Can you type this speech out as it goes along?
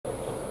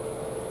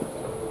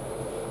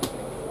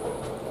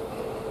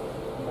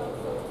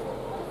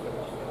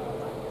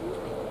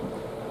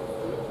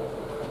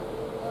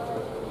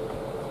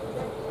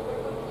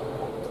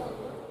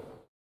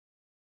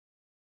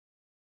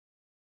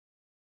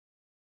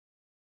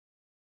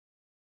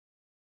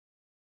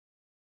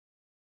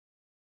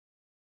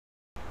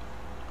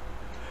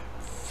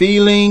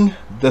Feeling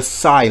the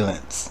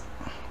silence.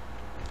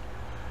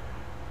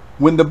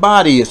 When the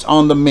body is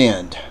on the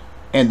mend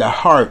and the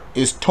heart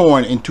is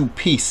torn into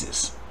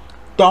pieces,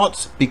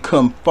 thoughts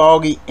become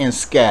foggy and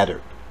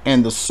scattered,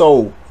 and the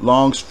soul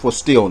longs for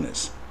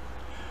stillness.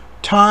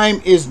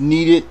 Time is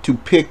needed to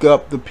pick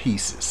up the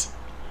pieces,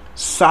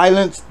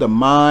 silence the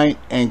mind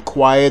and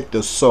quiet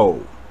the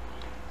soul.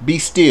 Be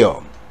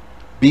still,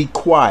 be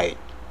quiet,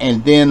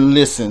 and then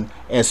listen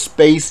as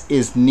space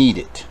is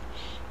needed.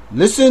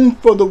 Listen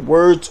for the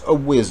words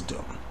of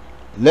wisdom.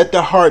 Let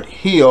the heart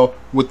heal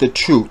with the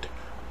truth.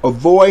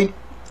 Avoid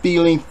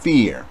feeling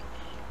fear.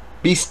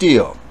 Be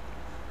still.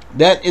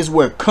 That is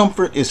where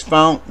comfort is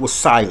found with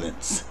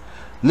silence.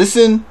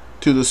 Listen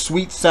to the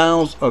sweet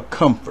sounds of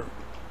comfort.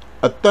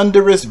 A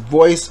thunderous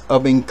voice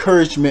of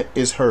encouragement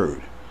is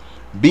heard.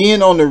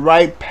 Being on the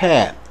right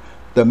path,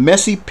 the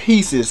messy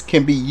pieces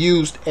can be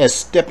used as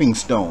stepping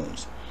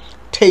stones.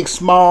 Take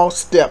small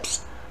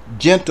steps,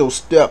 gentle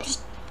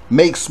steps.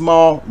 Make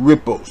small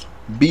ripples.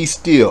 Be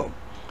still.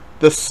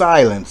 The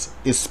silence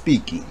is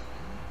speaking.